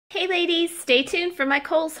Hey ladies, stay tuned for my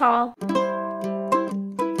Kohl's haul.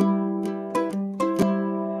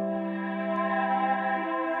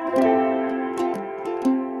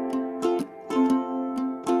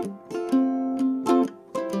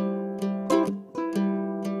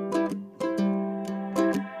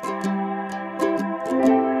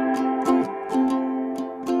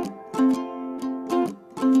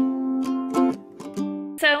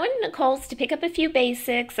 So I went into Kohl's to pick up a few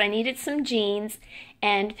basics. I needed some jeans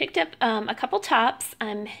and picked up a couple tops.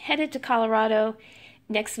 I'm headed to Colorado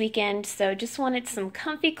next weekend, so just wanted some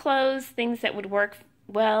comfy clothes, things that would work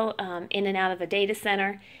well in and out of a data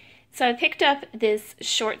center. So I picked up this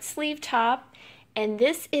short sleeve top, and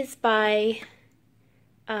this is by,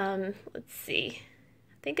 let's see,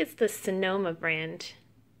 I think it's the Sonoma brand.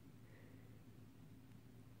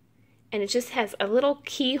 And it just has a little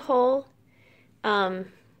keyhole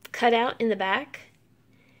cut out in the back,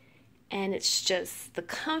 and it's just the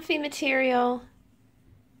comfy material.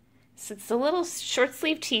 So it's a little short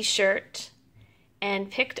sleeve t-shirt,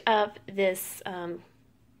 and picked up this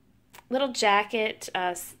little jacket,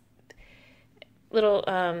 it's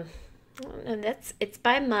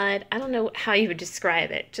by Mud. I don't know how you would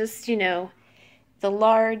describe it, just the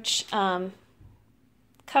large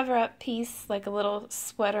cover-up piece, like a little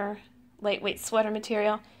sweater, lightweight sweater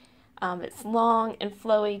material. It's long and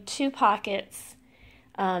flowy, 2 pockets.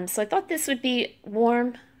 So I thought this would be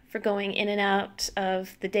warm for going in and out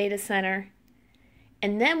of the data center.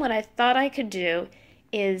 And then what I thought I could do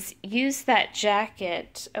is use that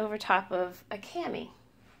jacket over top of a cami.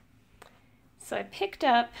 So I picked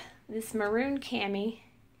up this maroon cami,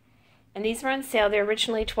 and these were on sale. They're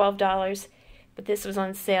originally $12, but this was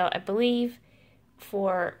on sale, I believe,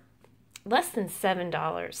 for less than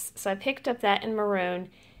 $7. So I picked up that in maroon.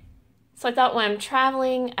 So I thought when I'm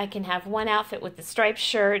traveling, I can have one outfit with the striped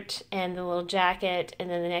shirt and the little jacket,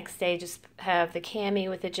 and then the next day just have the cami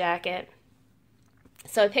with the jacket.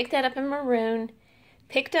 So I picked that up in maroon,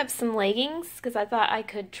 picked up some leggings because I thought I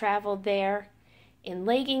could travel there in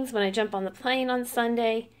leggings when I jump on the plane on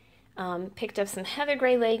Sunday. Picked up some heather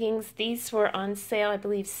gray leggings. These were on sale, I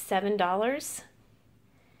believe, $7.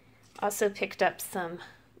 Also picked up some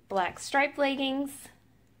black striped leggings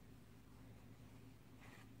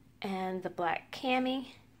and the black cami.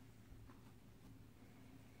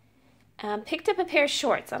 Picked up a pair of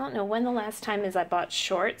shorts. I don't know when the last time is I bought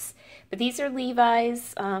shorts, but these are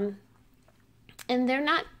Levi's, and they're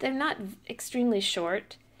not extremely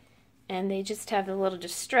short, and they just have a little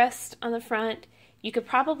distressed on the front. You could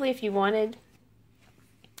probably, if you wanted,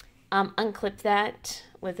 unclip that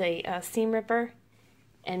with a seam ripper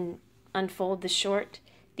and unfold the short.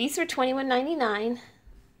 These were $21.99,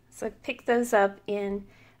 so I picked those up in,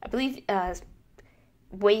 I believe,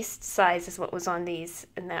 waist size is what was on these,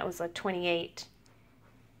 and that was like 28.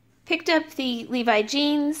 Picked up the Levi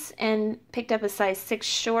jeans and picked up a size 6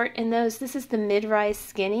 short in those. This is the mid-rise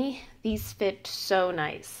skinny. These fit so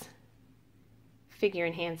nice. Figure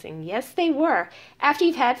enhancing. Yes, they were. After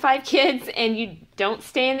you've had 5 kids and you don't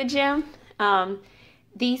stay in the gym,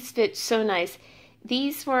 these fit so nice.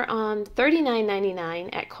 These were on $39.99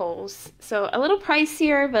 at Kohl's, so a little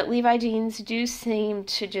pricier, but Levi jeans do seem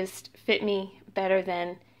to just fit me better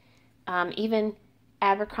than even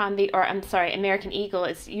Abercrombie, or I'm sorry, American Eagle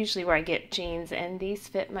is usually where I get jeans, and these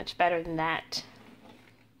fit much better than that.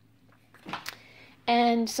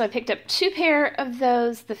 And so I picked up 2 pair of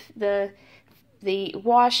those. The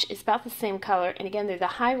wash is about the same color, and again, they're the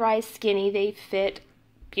high-rise skinny. They fit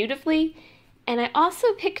beautifully. And I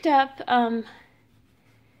also picked up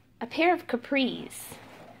a pair of capris,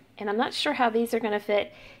 and I'm not sure how these are going to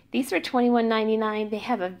fit. These are $21.99. They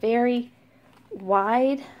have a very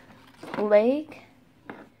wide leg,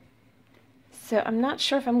 so I'm not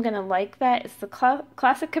sure if I'm going to like that. It's the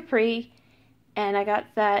classic capri, and I got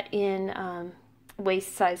that in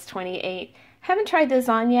waist size 28. Haven't tried those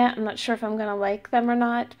on yet. I'm not sure if I'm going to like them or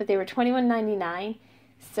not, but they were $21.99.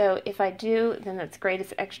 So if I do, then that's great.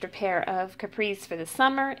 It's an extra pair of capris for the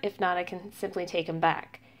summer. If not, I can simply take them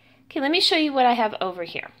back. Okay, let me show you what I have over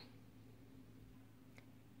here.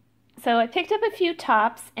 So I picked up a few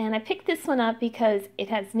tops, and I picked this one up because it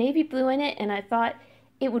has navy blue in it, and I thought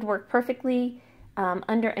it would work perfectly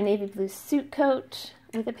under a navy blue suit coat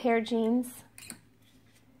with a pair of jeans.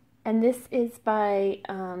 And this is by,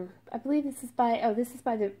 I believe this is by,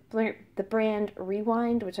 the brand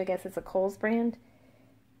Rewind, which I guess is a Kohl's brand.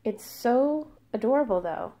 It's so adorable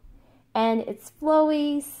though, and it's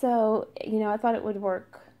flowy, so I thought it would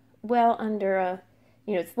work well under a,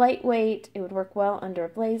 it's lightweight. It would work well under a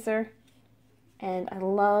blazer, and I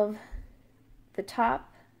love the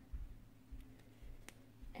top.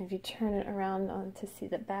 if you turn it around to see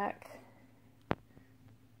the back.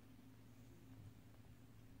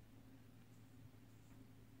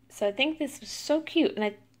 So I think this was so cute, and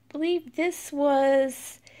I believe this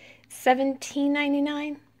was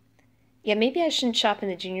 $17.99. Yeah, maybe I shouldn't shop in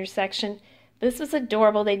the junior section. This was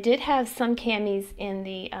adorable. They did have some camis in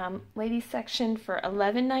the ladies section for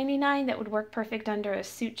 $11.99 that would work perfect under a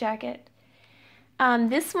suit jacket.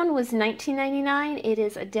 This one was $19.99. It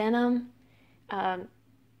is a denim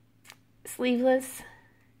sleeveless,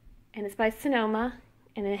 and it's by Sonoma,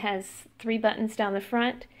 and it has 3 buttons down the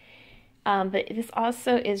front. But this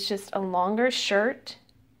also is just a longer shirt.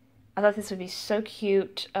 I thought this would be so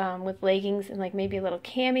cute with leggings and like maybe a little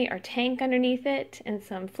cami or tank underneath it and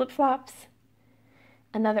some flip-flops.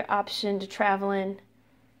 Another option to travel in.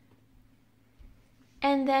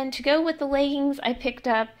 And then to go with the leggings, I picked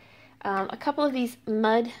up a couple of these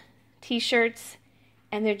mud t-shirts,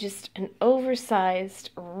 and they're just an oversized,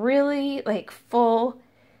 really like full,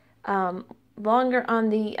 longer on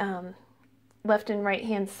the left and right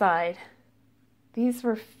hand side. These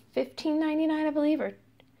were $15.99, I believe, or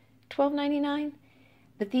 $12.99.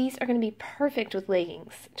 But these are going to be perfect with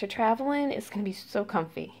leggings. To travel in, it's going to be so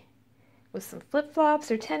comfy. With some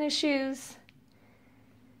flip-flops or tennis shoes.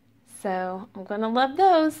 So I'm going to love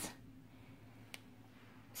those.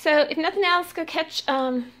 So if nothing else, go catch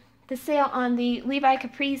the sale on the Levi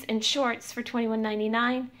capris and shorts for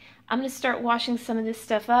 $21.99. I'm going to start washing some of this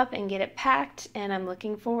stuff up and get it packed, and I'm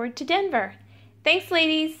looking forward to Denver. Thanks,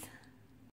 ladies.